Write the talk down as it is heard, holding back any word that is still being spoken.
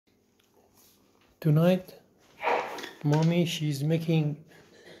Tonight, mommy, she's making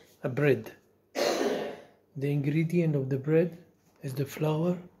a bread. The ingredient of the bread is the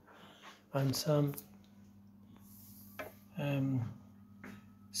flour and some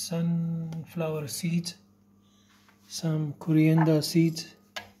sunflower seeds, some coriander seeds,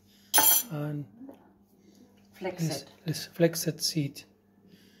 and flaxseed seed.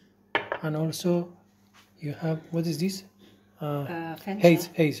 And also, you have, what is this?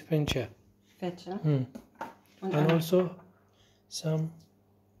 Fencher. And also some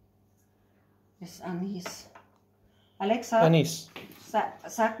ist Anis. Alexa, Anis.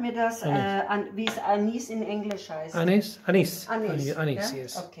 Sag mir das, wie es Anis in Englisch heißt. Anis? Anis. Anis, Anis, yeah?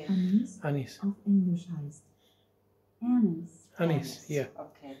 yes. Okay. Anis. Auf Englisch heißt Anis. Anis, yeah.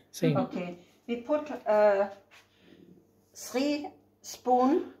 Okay. Same. Okay. We put 3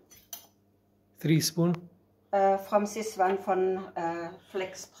 spoon. 3 spoon. From this one from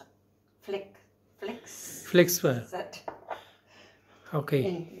flex.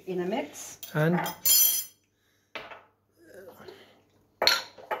 Okay. In a mix. And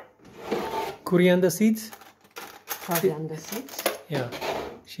coriander seeds. Coriander seeds. Yeah.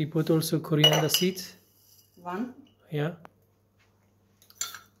 She put also coriander seeds. 1. Yeah.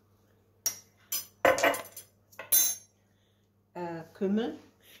 Kümmel.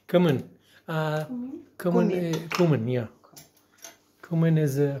 Cumin. Cumin, yeah. Cumin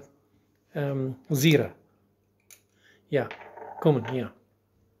is zira. Yeah. Cumin, yeah.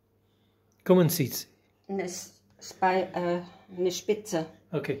 Cumin seeds. Eine Spitze.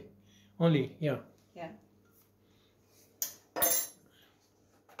 Okay. Only, yeah. Yeah.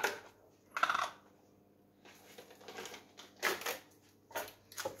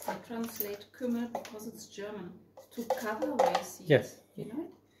 I translate Kümmel because it's German. To cover where seeds. Yes. You know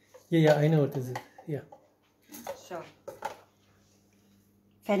it? Yeah, I know what is it. Yeah. So.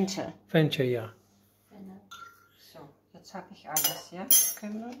 Fenchel. Fencher, yeah. So, jetzt habe ich alles, ja?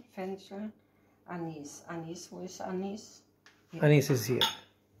 Kümmel, Fenchel, Anis. Anis, wo ist Anis? Hier. Anis is here.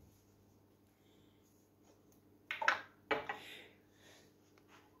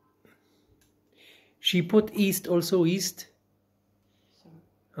 She put yeast also, yeast.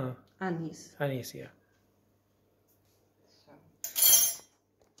 So. Anis. Anis, yeah. So.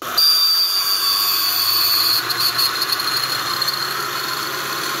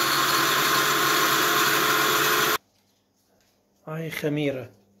 Khamira.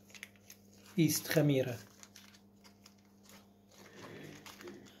 Yeast khamira.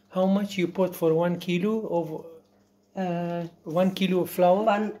 How much you put for 1 kilo of 1 kilo of flour?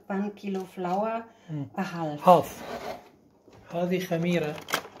 1 kilo flour, a half. Half. هذه خميرة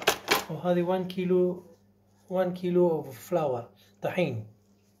وهذه 1 kilo of flour طحين.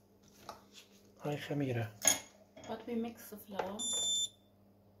 هاي خميرة. But we mix the flour.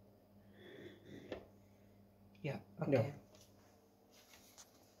 Yeah, okay. Yeah.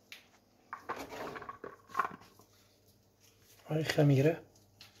 هاي خميرة.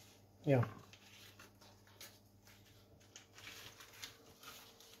 Yeah.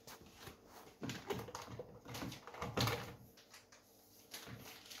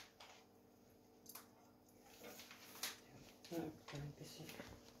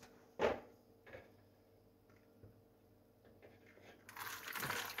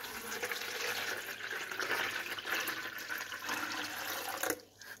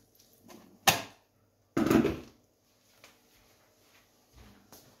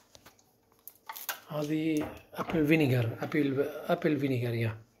 هذه apple vinegar, apple vinegar,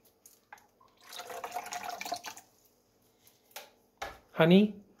 yeah.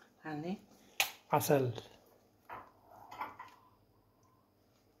 Honey. عسل.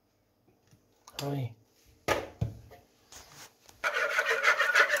 هاي.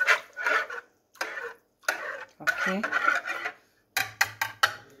 Okay.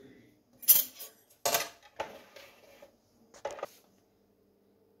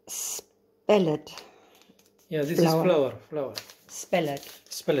 Spellet. Yeah, this is flour. Spellet.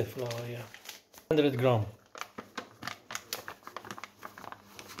 Spellet flour, yeah. 100 gram.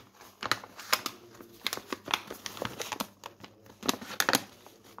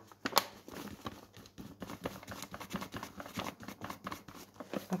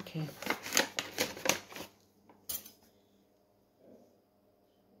 Okay.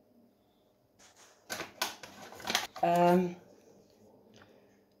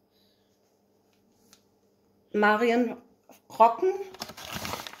 Marion Roggen.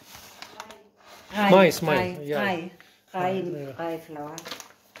 Rye flour.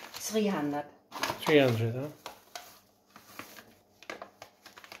 300. 300, huh?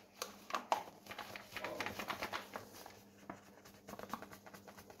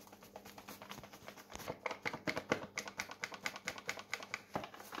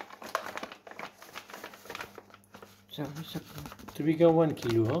 So is okay. To become 1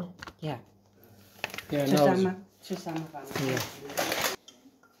 kilo, huh? Ja. Yeah, now it's, Zusammen waren. Yeah.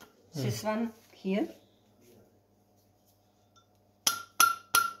 This one here.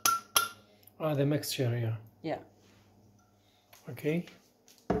 the mixture, yeah. Yeah. Okay.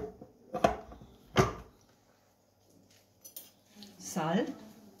 Salt.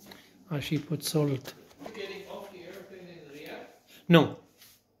 She put salt. Getting off the airplane in Riyadh? No.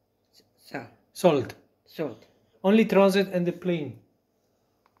 So. Salt. Salt. Only transit and the plane.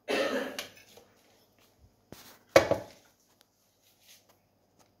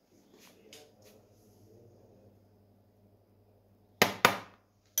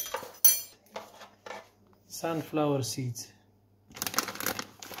 Sunflower seeds.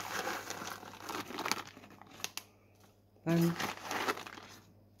 1,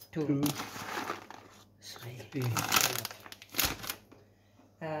 2, 2, 3. 3.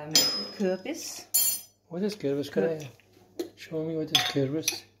 Kürbis. What is Kürbis? Can I show me what is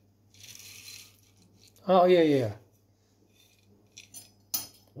Kürbis? Oh, yeah.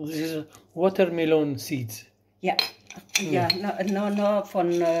 This is watermelon seeds. Ja. Ja, no, von,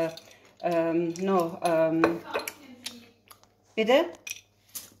 bitte?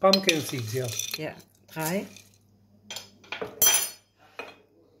 Pumpkin seeds, yeah. Ja, 3.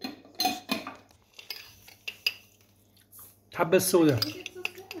 حبة soda.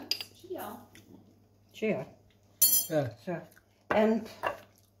 Chia. Yeah. So. And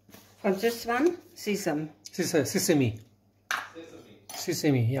from this one, sesame. Sesame.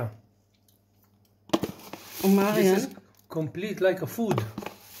 Sesame, yeah. Und This Marian? is complete like a food.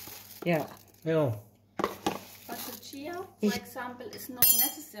 Ja. Yeah. But the chia, for example, is not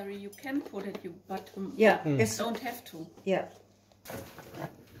necessary. You can put it, but Ja, you ist, don't have to. ja.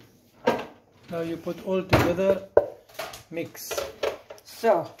 Now you put all together, mix.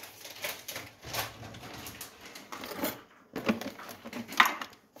 So.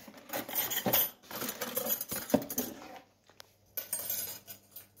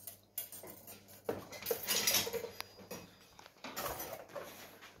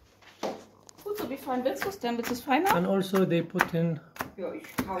 Gut, so wie fein willst du es denn? Willst du es feiner? And also they put in Ja, ich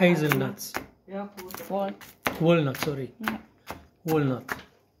hau hazelnuts. Ja, gut. Voll. Walnut, sorry. Ja. Walnut.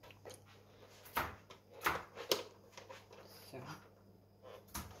 So.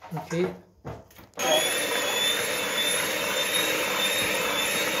 Okay.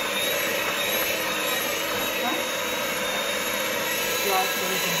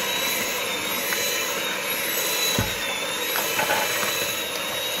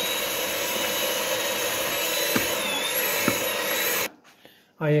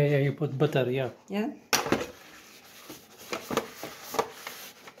 Yeah, you put butter, yeah. Ja.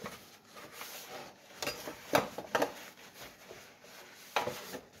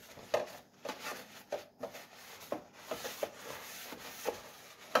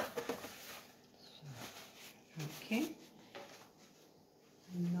 Okay.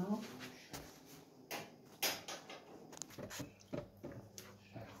 No.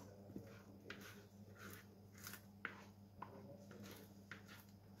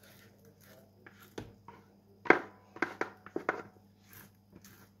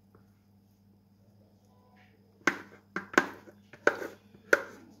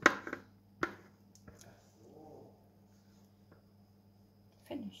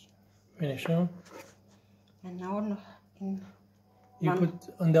 Finish. Finish, huh? And now in You One. put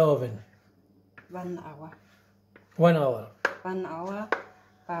on the oven. 1 hour. 1 hour. 1 hour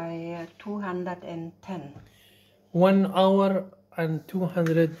by 210. 1 hour and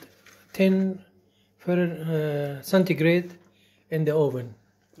 210 centigrade in the oven.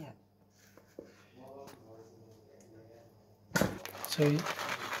 Yeah. So yeah.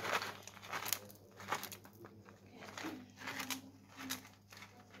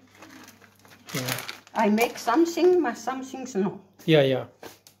 I make something, but some things no. Yeah.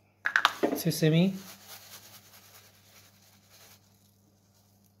 Sesame.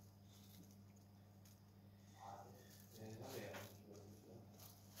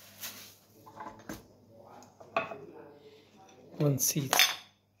 One seed.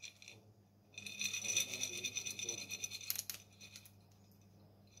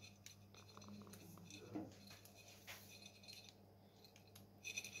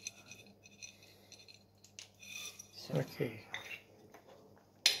 Okay.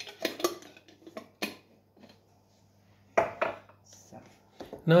 So.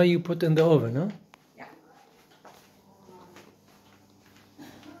 Now you put in the oven, huh? Yeah.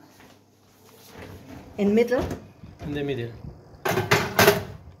 In middle In the middle.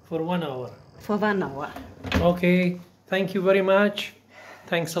 For 1 hour. for 1 hour. Okay. Thank you very much.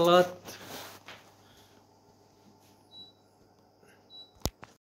 Thanks a lot.